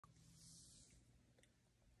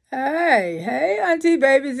Hey, auntie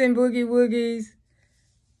babies and boogie woogies.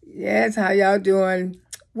 Yes, how y'all doing?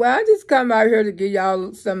 Well, I just come out here to give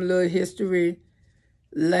y'all some little history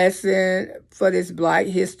lesson for this Black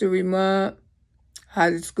History Month. How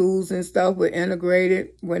the schools and stuff were integrated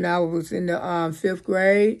when I was in the fifth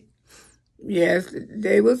grade. Yes,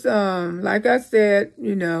 they was like I said,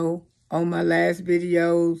 on my last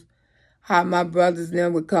videos, how my brothers and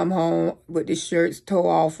them would come home with the shirts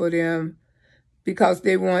tore off of them because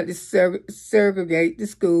they wanted to segregate the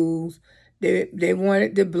schools. They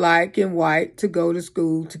wanted the black and white to go to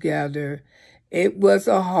school together. It was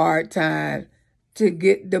a hard time to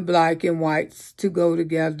get the black and whites to go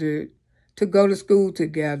together, to go to school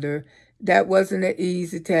together. That wasn't an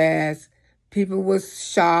easy task. People was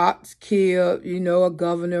shot, killed. A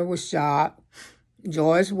governor was shot.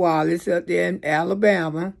 George Wallace up there in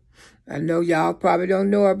Alabama. I know y'all probably don't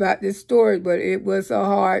know about this story, but it was a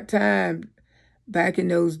hard time back in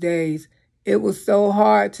those days. It was so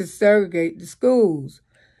hard to segregate the schools.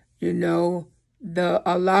 A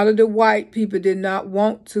lot of the white people did not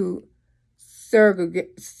want to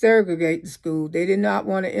segregate the schools. They did not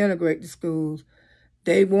want to integrate the schools.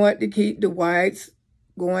 They wanted to keep the whites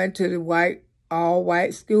going to the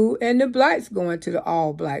all-white school and the blacks going to the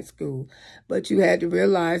all-black school. But you had to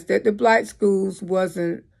realize that the black schools was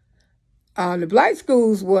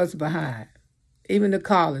behind, even the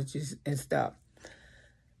colleges and stuff.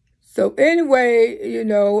 So anyway,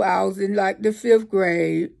 I was in like the fifth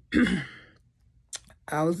grade.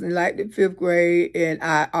 And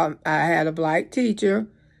I had a black teacher,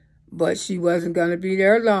 but she wasn't going to be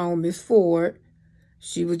there long, Miss Ford.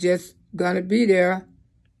 She was just going to be there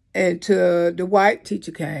until the white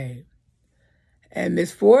teacher came. And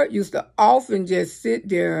Miss Ford used to often just sit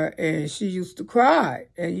there and she used to cry.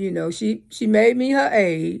 And, she made me her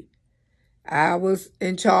aide. I was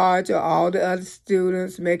in charge of all the other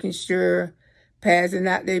students, making sure, passing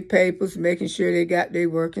out their papers, making sure they got their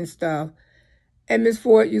work and stuff. And Miss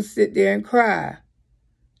Ford used to sit there and cry.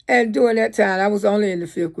 And during that time, I was only in the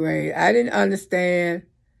fifth grade. I didn't understand.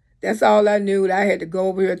 That's all I knew. That I had to go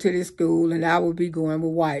over here to this school and I would be going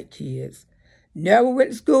with white kids. Never went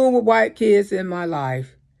to school with white kids in my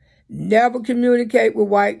life. Never communicate with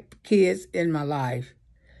white kids in my life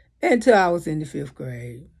until I was in the fifth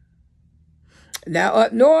grade. Now,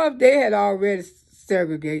 up north, they had already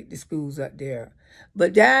segregated the schools up there.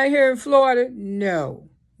 But down here in Florida, no.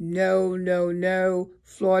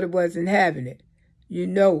 Florida wasn't having it.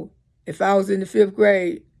 If I was in the fifth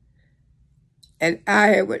grade and I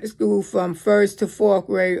had went to school from first to fourth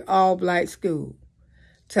grade, all black school,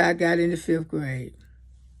 till I got in the fifth grade.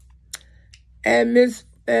 And Miss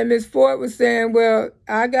Ford was saying, well,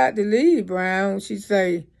 I got to leave, Brown. She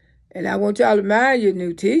say, and I want y'all to mind your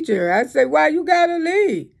new teacher. I say, why you got to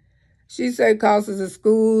leave? She say, cause of the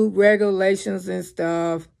school regulations and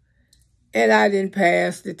stuff. And I didn't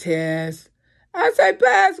pass the test. I say,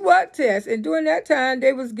 pass what test? And during that time,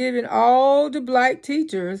 they was giving all the black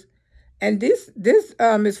teachers. And this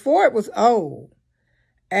Miss Ford was old.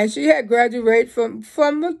 And she had graduated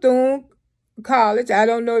from Bethune College. I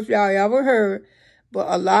don't know if y'all ever heard, but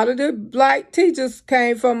a lot of the black teachers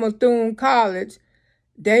came from Bethune College.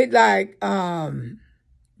 They had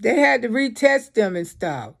to retest them and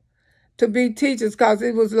stuff to be teachers because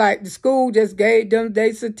it was like the school just gave them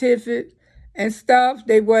their certificate and stuff.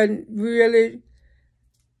 They wasn't really,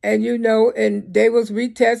 and they was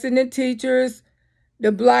retesting the teachers,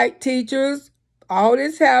 the black teachers. All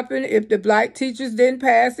this happened. If the black teachers didn't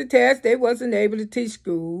pass the test, they wasn't able to teach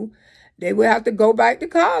school. They would have to go back to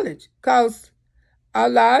college because a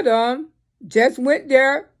lot of them just went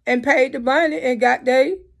there and paid the money and got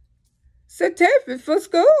their certificate for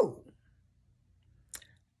school.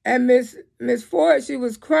 And Miss Ford, she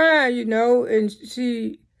was crying, and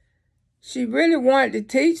she really wanted to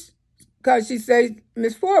teach because she said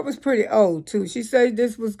Miss Ford was pretty old too. She said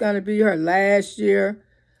this was going to be her last year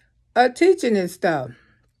of teaching and stuff.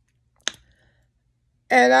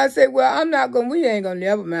 And I said, well, we ain't going to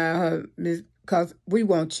never mind her, Miss, because we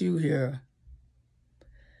want you here.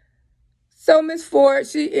 So Miss Ford,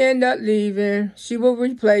 she ended up leaving. She was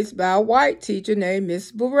replaced by a white teacher named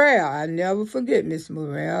Miss Burrell. I never forget Miss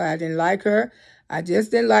Burrell. I didn't like her. I just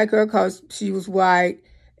didn't like her because she was white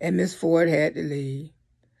and Miss Ford had to leave.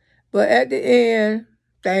 But at the end,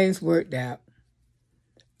 things worked out.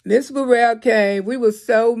 Miss Burrell came. We were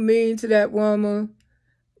so mean to that woman.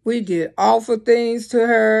 We did awful things to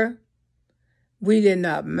her. We did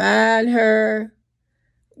not mind her.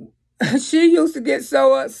 She used to get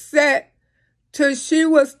so upset till she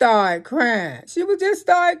would start crying. She would just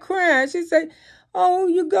start crying. She'd say, oh,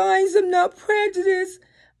 you guys, I'm not prejudiced.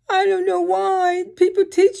 I don't know why people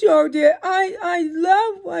teach y'all that. I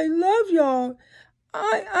love y'all.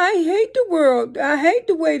 I hate the world. I hate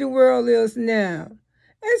the way the world is now.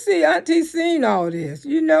 And see, Auntie seen all this,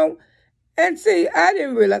 you know. And see, I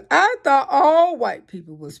didn't realize. I thought all white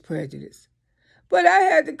people was prejudiced. But I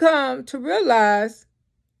had to come to realize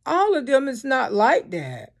all of them is not like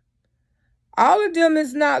that. All of them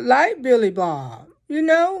is not like Billy Bob, you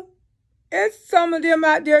know. And some of them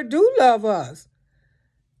out there do love us.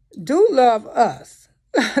 Do love us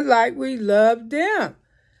like we love them.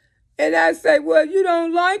 And I say, well, you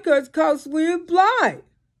don't like us because we're black.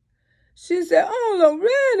 She said, oh,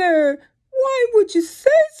 Loretta, why would you say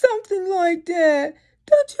something like that?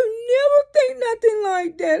 Don't you never think nothing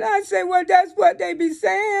like that? I say, well, that's what they be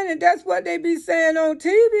saying, and that's what they be saying on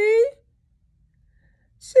TV.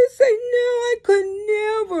 She said, no, I could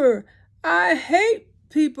never. I hate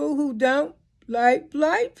people who don't like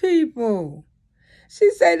black people.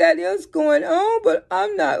 She said that is going on, but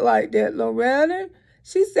I'm not like that, Loretta.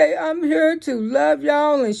 She said, I'm here to love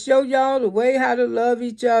y'all and show y'all the way how to love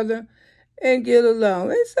each other and get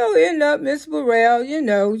along. And so end up Miss Burrell, you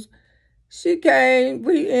know, she came,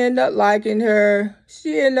 we end up liking her.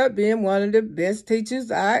 She ended up being one of the best teachers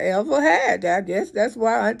I ever had. I guess that's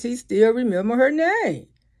why Auntie still remember her name.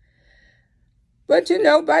 But, you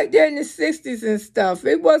know, back there in the 60s and stuff,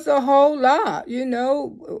 it was a whole lot, you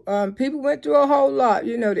know. People went through a whole lot,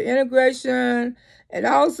 you know, the integration and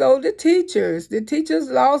also the teachers. The teachers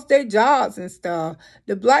lost their jobs and stuff.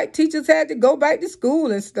 The black teachers had to go back to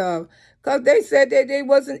school and stuff because they said that they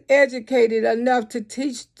wasn't educated enough to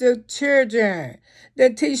teach the children,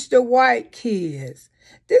 to teach the white kids.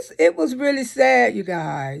 It was really sad, you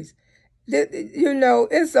guys. You know,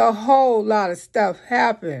 it's a whole lot of stuff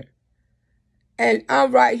happened. And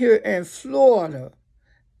I'm right here in Florida.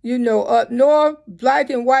 You know, up north, black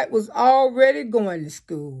and white was already going to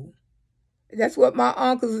school. That's what my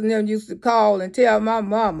uncles and them used to call and tell my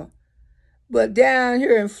mama. But down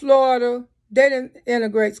here in Florida, they didn't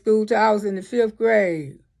integrate school till I was in the 5th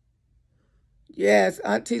grade. Yes,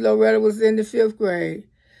 Auntie Loretta was in the 5th grade.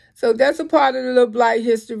 So that's a part of the little Black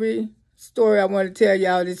history story I want to tell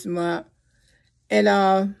y'all this month. And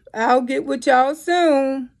I'll get with y'all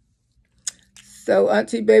soon. So,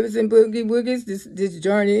 Auntie Babies and Boogie Woogies, this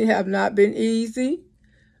journey have not been easy,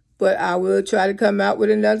 but I will try to come out with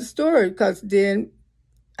another story because then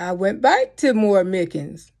I went back to more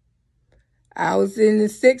Mickens. I was in the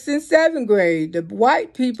 6th and 7th grade. The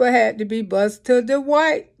white people had to be bused to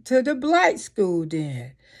the black school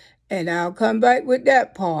then. And I'll come back with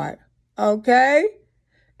that part, okay?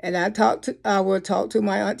 And I will talk to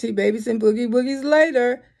my Auntie Babies and Boogie Woogies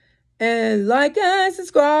later. And like and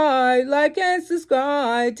subscribe,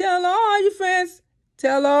 Tell all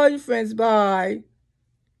your friends, bye.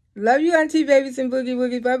 Love you, Auntie Babies and Boogie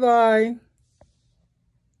Woogie. Bye-bye.